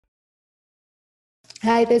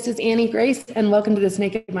Hi, this is Annie Grace, and welcome to this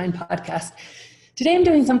Naked Mind podcast. Today I'm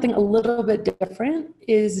doing something a little bit different.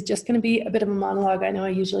 Is just going to be a bit of a monologue. I know I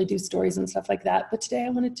usually do stories and stuff like that, but today I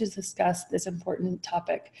wanted to discuss this important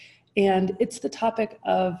topic, and it's the topic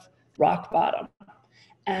of rock bottom.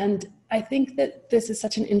 And I think that this is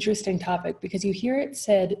such an interesting topic because you hear it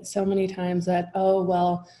said so many times that, oh,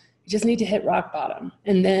 well, you just need to hit rock bottom,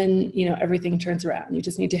 and then, everything turns around. You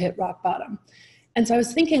just need to hit rock bottom. And so I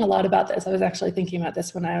was thinking a lot about this. I was actually thinking about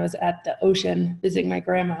this when I was at the ocean visiting my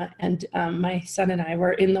grandma, and my son and I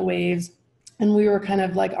were in the waves, and we were kind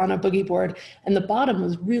of like on a boogie board, and the bottom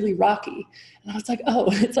was really rocky. And I was like, oh,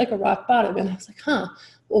 it's like a rock bottom. And I was like,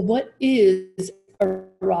 well, what is a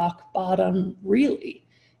rock bottom really?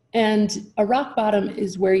 And a rock bottom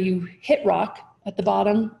is where you hit rock at the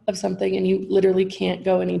bottom of something and you literally can't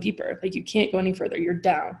go any deeper. Like you can't go any further. You're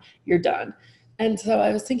down, you're done. And so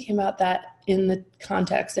I was thinking about that in the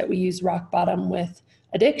context that we use rock bottom with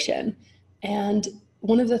addiction. And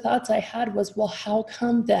one of the thoughts I had was, well, how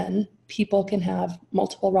come then people can have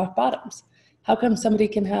multiple rock bottoms? How come somebody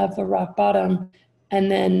can have a rock bottom and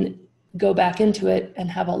then go back into it and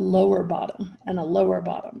have a lower bottom and a lower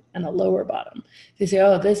bottom and a lower bottom? They say,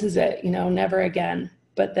 oh, this is it, never again.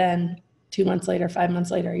 But then 2 months later, 5 months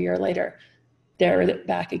later, a year later, they're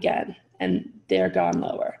back again and they're gone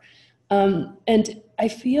lower. And I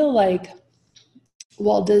feel like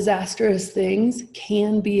while disastrous things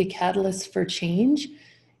can be a catalyst for change,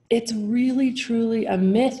 it's really, truly a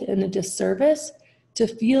myth and a disservice to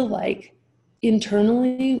feel like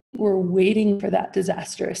internally we're waiting for that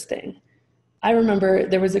disastrous thing. I remember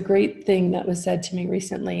there was a great thing that was said to me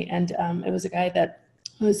recently, and it was a guy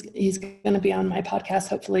he's going to be on my podcast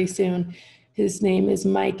hopefully soon. His name is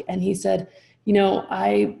Mike, and he said,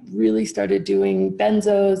 I really started doing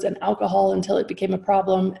benzos and alcohol until it became a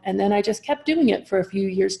problem. And then I just kept doing it for a few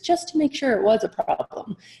years just to make sure it was a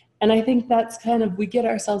problem. And I think that's we get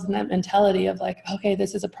ourselves in that mentality of like, okay,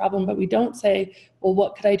 this is a problem, but we don't say, well,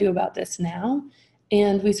 what could I do about this now?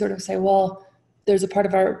 And we sort of say, well, there's a part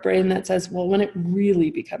of our brain that says, well, when it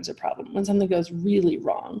really becomes a problem, when something goes really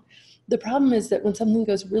wrong. The problem is that when something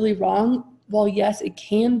goes really wrong, while yes, it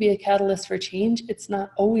can be a catalyst for change, it's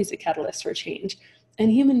not always a catalyst for change.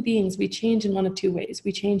 And human beings, we change in one of two ways.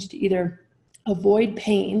 We change to either avoid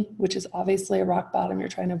pain, which is obviously a rock bottom, you're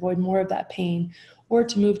trying to avoid more of that pain, or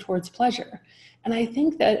to move towards pleasure. And I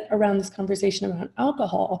think that around this conversation about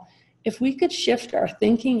alcohol, if we could shift our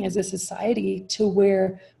thinking as a society to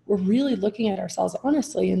where we're really looking at ourselves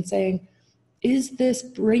honestly and saying, is this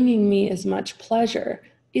bringing me as much pleasure?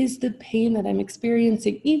 Is the pain that I'm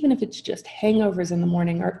experiencing, even if it's just hangovers in the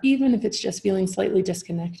morning, or even if it's just feeling slightly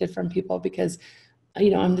disconnected from people because,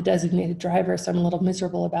 I'm the designated driver, so I'm a little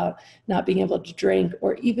miserable about not being able to drink,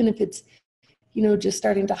 or even if it's, just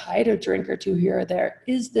starting to hide a drink or two here or there,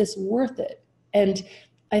 is this worth it? And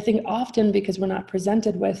I think often because we're not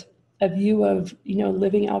presented with a view of,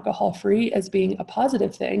 living alcohol-free as being a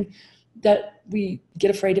positive thing, that we get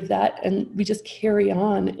afraid of that and we just carry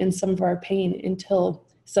on in some of our pain until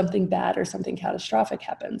something bad or something catastrophic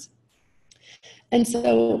happens. And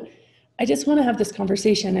so I just want to have this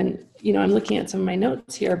conversation, and, I'm looking at some of my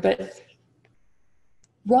notes here, but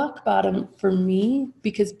rock bottom for me,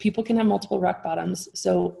 because people can have multiple rock bottoms.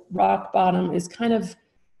 So rock bottom is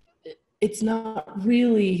it's not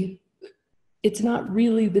really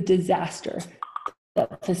the disaster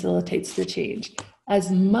that facilitates the change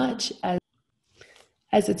as much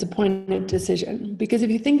as it's a point of decision. Because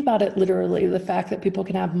if you think about it literally, the fact that people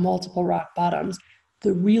can have multiple rock bottoms,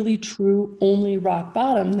 the really true only rock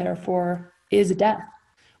bottom, therefore, is death.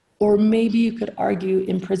 Or maybe you could argue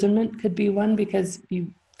imprisonment could be one, because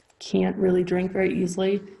you can't really drink very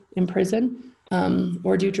easily in prison,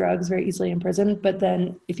 or do drugs very easily in prison. But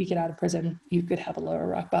then if you get out of prison, you could have a lower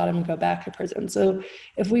rock bottom and go back to prison. So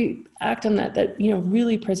if we act on that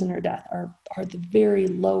really prison or death are the very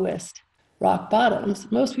lowest rock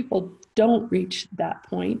bottoms, most people don't reach that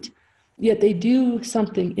point, yet they do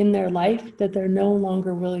something in their life that they're no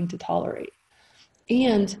longer willing to tolerate.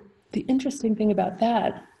 And the interesting thing about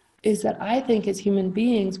that is that I think as human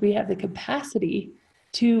beings, we have the capacity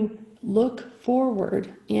to look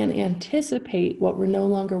forward and anticipate what we're no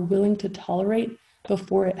longer willing to tolerate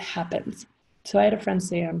before it happens. So I had a friend,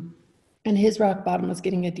 Sam, and his rock bottom was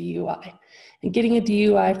getting a DUI. And getting a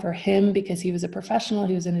DUI for him, because he was a professional,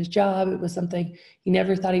 he was in his job, it was something he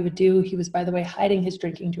never thought he would do. He was, by the way, hiding his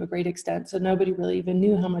drinking to a great extent. So nobody really even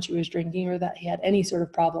knew how much he was drinking or that he had any sort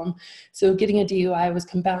of problem. So getting a DUI was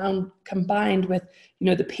combined with,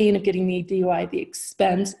 the pain of getting the DUI, the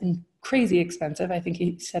expense, and crazy expensive. I think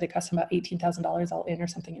he said it cost him about $18,000 all in or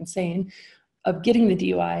something insane, of getting the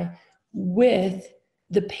DUI, with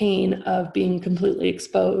the pain of being completely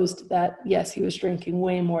exposed that, yes, he was drinking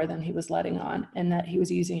way more than he was letting on, and that he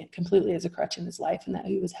was using it completely as a crutch in his life, and that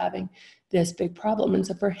he was having this big problem. And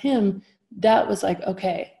so for him, that was like,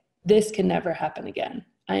 okay, this can never happen again.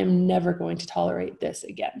 I am never going to tolerate this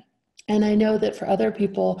again. And I know that for other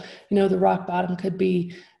people, the rock bottom could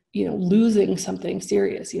be, losing something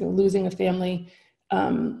serious, losing a family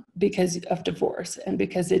because of divorce, and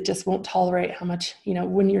because it just won't tolerate how much,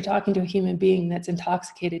 when you're talking to a human being that's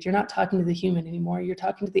intoxicated, you're not talking to the human anymore, you're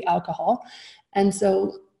talking to the alcohol. And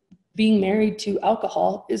so being married to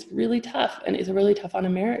alcohol is really tough, and it's really tough on a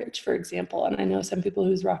marriage, for example. And I know some people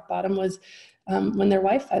whose rock bottom was when their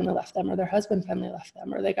wife finally left them, or their husband finally left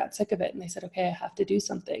them, or they got sick of it and they said, okay, I have to do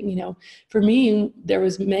something. For me, there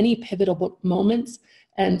was many pivotal moments,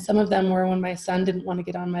 and some of them were when my son didn't want to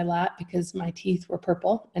get on my lap because my teeth were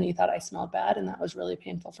purple and he thought I smelled bad, and that was really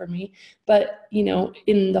painful for me. But,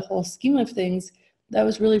 in the whole scheme of things, that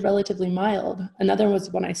was really relatively mild. Another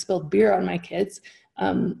was when I spilled beer on my kids,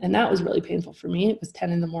 and that was really painful for me. It was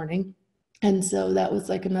 10 a.m. And so that was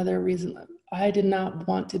like another reason that I did not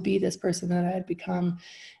want to be this person that I had become.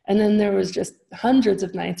 And then there was just hundreds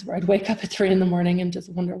of nights where I'd wake up at 3 a.m. and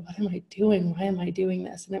just wonder, what am I doing? Why am I doing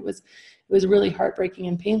this? And it was really heartbreaking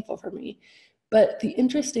and painful for me. But the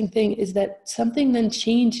interesting thing is that something then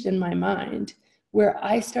changed in my mind, where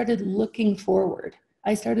I started looking forward.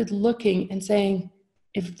 I started looking and saying,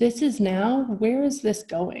 if this is now, where is this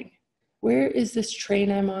going? Where is this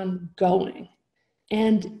train I'm on going?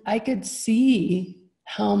 And I could see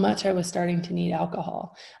how much I was starting to need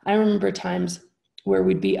alcohol. I remember times where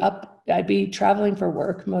I'd be traveling for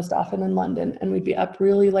work, most often in London, and we'd be up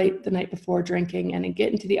really late the night before drinking, and I'd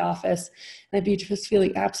get into the office and I'd be just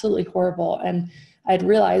feeling absolutely horrible. And I'd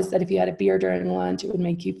realized that if you had a beer during lunch, it would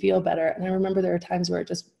make you feel better. And I remember there were times where it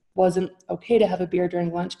just wasn't okay to have a beer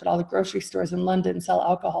during lunch, but all the grocery stores in London sell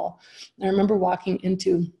alcohol. And I remember walking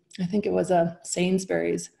into, I think it was a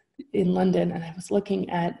Sainsbury's in London, and I was looking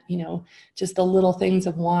at, just the little things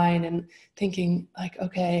of wine and thinking like,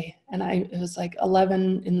 okay. And it was like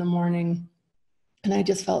 11 a.m. and I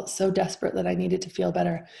just felt so desperate that I needed to feel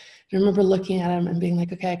better. And I remember looking at him and being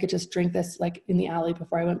like, okay, I could just drink this like in the alley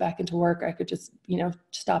before I went back into work. I could just,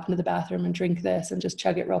 stop into the bathroom and drink this and just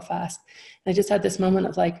chug it real fast. And I just had this moment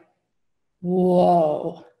of like,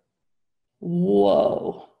 whoa.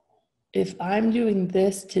 If I'm doing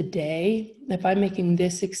this today, if I'm making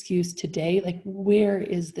this excuse today, like, where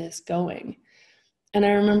is this going? And I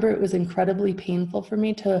remember it was incredibly painful for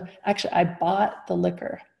me I bought the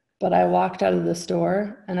liquor, but I walked out of the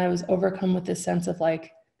store and I was overcome with this sense of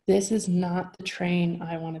like, this is not the train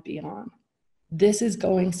I want to be on. This is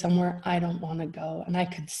going somewhere I don't want to go. And I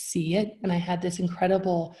could see it. And I had this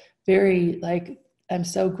incredible, I'm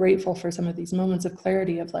so grateful for some of these moments of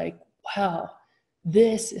clarity of like, wow,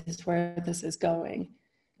 this is where this is going.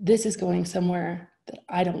 This is going somewhere that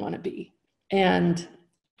I don't want to be. And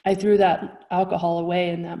I threw that alcohol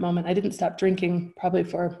away in that moment. I didn't stop drinking probably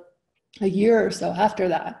for a year or so after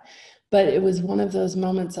that. But it was one of those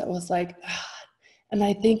moments that was like, and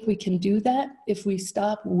I think we can do that if we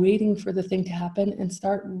stop waiting for the thing to happen and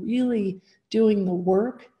start really doing the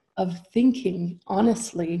work of thinking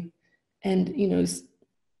honestly and,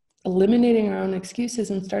 eliminating our own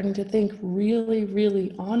excuses and starting to think really,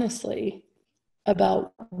 really honestly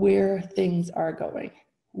about where things are going.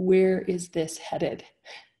 Where is this headed?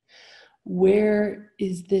 Where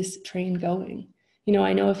is this train going?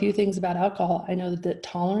 I know a few things about alcohol. I know that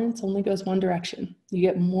tolerance only goes one direction. You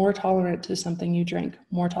get more tolerant to something you drink,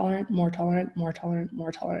 more tolerant, to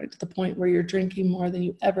the point where you're drinking more than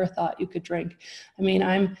you ever thought you could drink. I mean,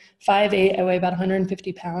 I'm 5'8", I weigh about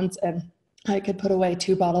 150 pounds, and I could put away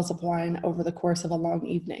 2 bottles of wine over the course of a long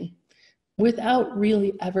evening without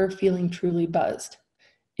really ever feeling truly buzzed.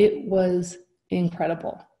 It was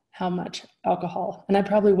incredible how much alcohol, and I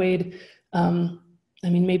probably weighed,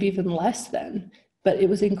 maybe even less then, but it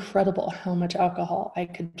was incredible how much alcohol I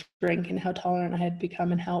could drink and how tolerant I had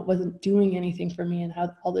become and how it wasn't doing anything for me and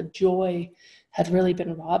how all the joy had really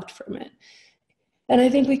been robbed from it. And I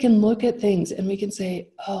think we can look at things and we can say,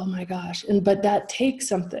 oh my gosh, but that takes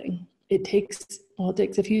something. It takes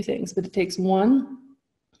a few things, but it takes one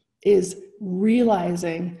is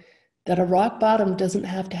realizing that a rock bottom doesn't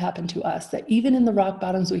have to happen to us, that even in the rock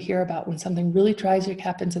bottoms we hear about when something really tragic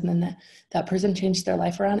happens and then that person changed their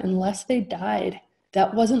life around, unless they died,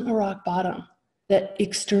 that wasn't a rock bottom that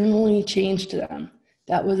externally changed them.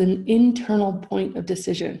 That was an internal point of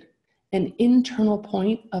decision, an internal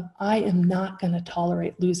point of, I am not going to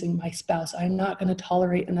tolerate losing my spouse. I'm not going to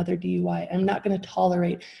tolerate another DUI. I'm not going to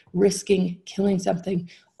tolerate risking killing something.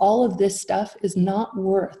 All of this stuff is not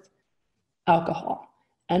worth alcohol.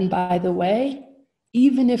 And by the way,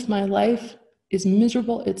 even if my life is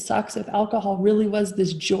miserable, it sucks, if alcohol really was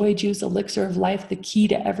this joy juice elixir of life, the key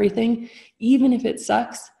to everything, even if it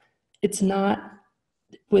sucks, it's not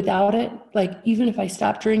without it. Like, even if I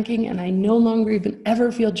stop drinking and I no longer even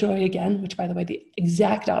ever feel joy again, which by the way, the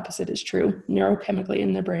exact opposite is true, neurochemically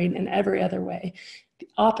in the brain and every other way, the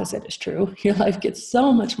opposite is true. Your life gets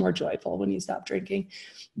so much more joyful when you stop drinking.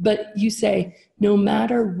 But you say, no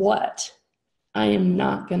matter what, I am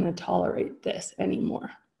not going to tolerate this anymore.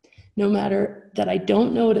 No matter that I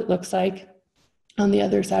don't know what it looks like on the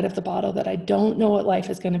other side of the bottle, that I don't know what life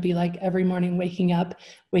is going to be like every morning, waking up,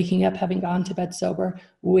 having gone to bed sober,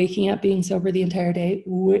 waking up, being sober the entire day,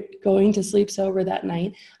 going to sleep sober that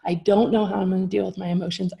night. I don't know how I'm going to deal with my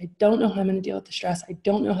emotions. I don't know how I'm going to deal with the stress. I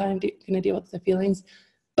don't know how I'm going to deal with the feelings,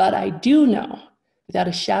 but I do know without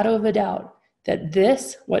a shadow of a doubt that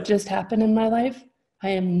this, what just happened in my life, I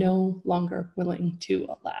am no longer willing to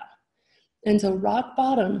allow. And so rock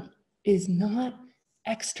bottom is not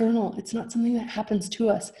external. It's not something that happens to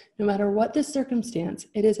us. No matter what the circumstance,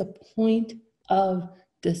 it is a point of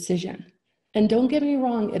decision. And don't get me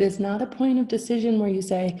wrong, it is not a point of decision where you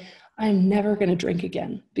say, I'm never going to drink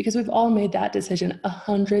again, because we've all made that decision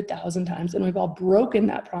 100,000 times, and we've all broken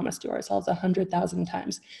that promise to ourselves 100,000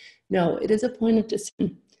 times. No, it is a point of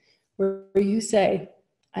decision where you say,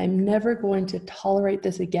 I'm never going to tolerate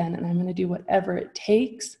this again, and I'm going to do whatever it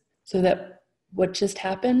takes so that what just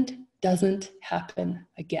happened doesn't happen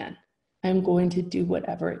again. I'm going to do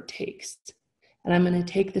whatever it takes. And I'm going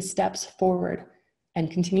to take the steps forward and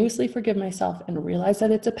continuously forgive myself and realize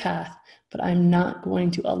that it's a path, but I'm not going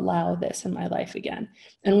to allow this in my life again.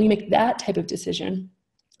 And when you make that type of decision,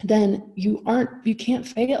 then you can't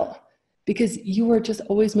fail, because you are just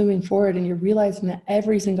always moving forward, and you're realizing that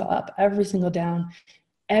every single up, every single down,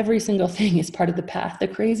 every single thing is part of the path. The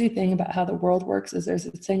crazy thing about how the world works is there's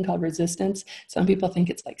this thing called resistance. Some people think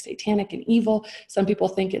it's like satanic and evil. Some people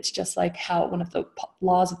think it's just like how one of the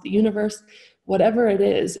laws of the universe. Whatever it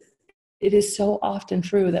is so often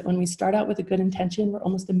true that when we start out with a good intention, we're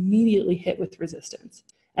almost immediately hit with resistance.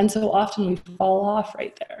 And so often we fall off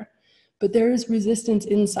right there. But there is resistance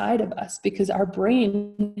inside of us because our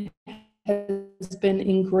brain has been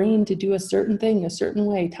ingrained to do a certain thing a certain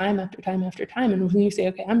way time after time after time. And when you say,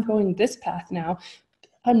 okay, I'm going this path now,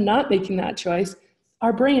 I'm not making that choice,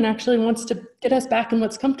 our brain actually wants to get us back in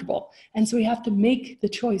what's comfortable. And so we have to make the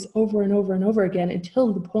choice over and over and over again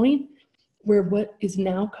until the point where what is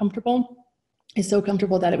now comfortable is so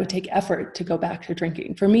comfortable that it would take effort to go back to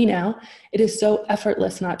drinking. For me now, it is so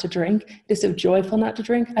effortless not to drink. It is so joyful not to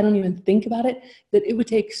drink. I don't even think about it, that it would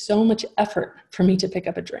take so much effort for me to pick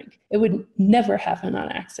up a drink. It would never happen on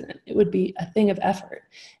accident. It would be a thing of effort.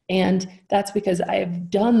 And that's because I have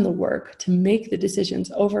done the work to make the decisions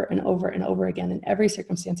over and over and over again in every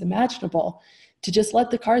circumstance imaginable, to just let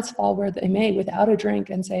the cards fall where they may without a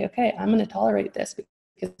drink and say, okay, I'm going to tolerate this,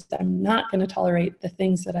 because I'm not going to tolerate the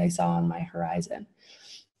things that I saw on my horizon.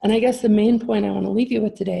 And I guess the main point I want to leave you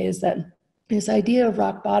with today is that this idea of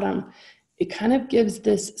rock bottom, it kind of gives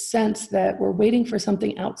this sense that we're waiting for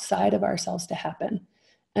something outside of ourselves to happen.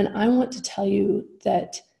 And I want to tell you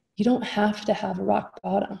that you don't have to have a rock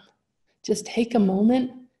bottom. Just take a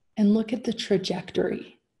moment and look at the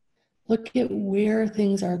trajectory. Look at where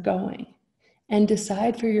things are going and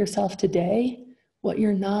decide for yourself today what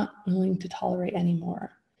you're not willing to tolerate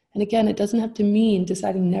anymore. And again, it doesn't have to mean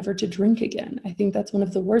deciding never to drink again. I think that's one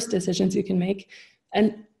of the worst decisions you can make.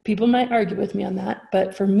 And people might argue with me on that,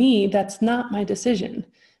 but for me, that's not my decision.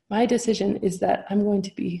 My decision is that I'm going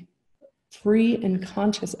to be free and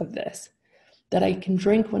conscious of this, that I can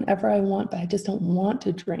drink whenever I want, but I just don't want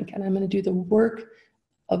to drink. And I'm going to do the work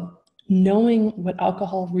of knowing what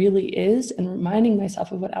alcohol really is and reminding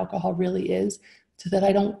myself of what alcohol really is so that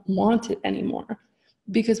I don't want it anymore.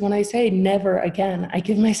 Because when I say never again, I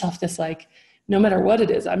give myself this like, no matter what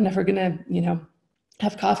it is, I'm never going to,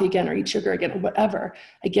 have coffee again or eat sugar again or whatever.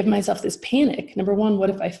 I give myself this panic. Number one, what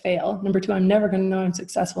if I fail? Number two, I'm never going to know I'm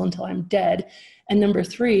successful until I'm dead. And number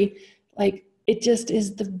three, like, it just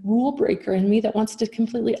is the rule breaker in me that wants to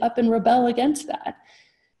completely up and rebel against that.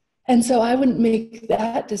 And so I wouldn't make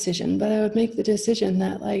that decision, but I would make the decision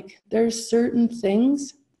that like, there's certain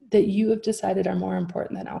things that you have decided are more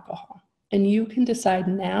important than alcohol. And you can decide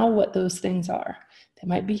now what those things are. They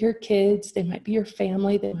might be your kids, they might be your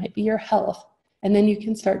family, they might be your health. And then you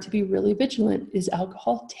can start to be really vigilant. Is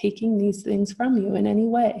alcohol taking these things from you in any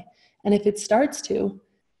way? And if it starts to,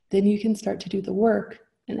 then you can start to do the work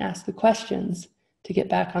and ask the questions to get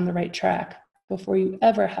back on the right track before you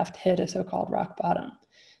ever have to hit a so-called rock bottom.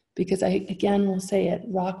 Because I, again, will say it,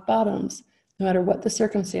 rock bottoms, no matter what the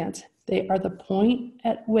circumstance, They are the point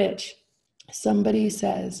at which somebody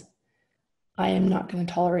says, I am not going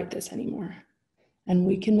to tolerate this anymore. And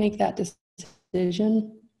we can make that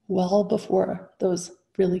decision well before those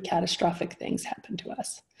really catastrophic things happen to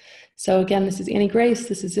us. So again, this is Annie Grace.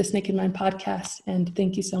 This is This Naked Mind podcast. And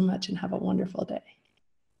thank you so much and have a wonderful day.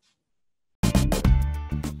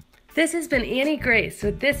 This has been Annie Grace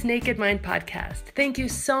with This Naked Mind podcast. Thank you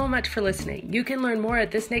so much for listening. You can learn more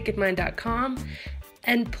at thisnakedmind.com.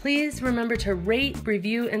 And please remember to rate,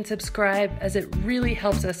 review, and subscribe, as it really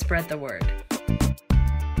helps us spread the word.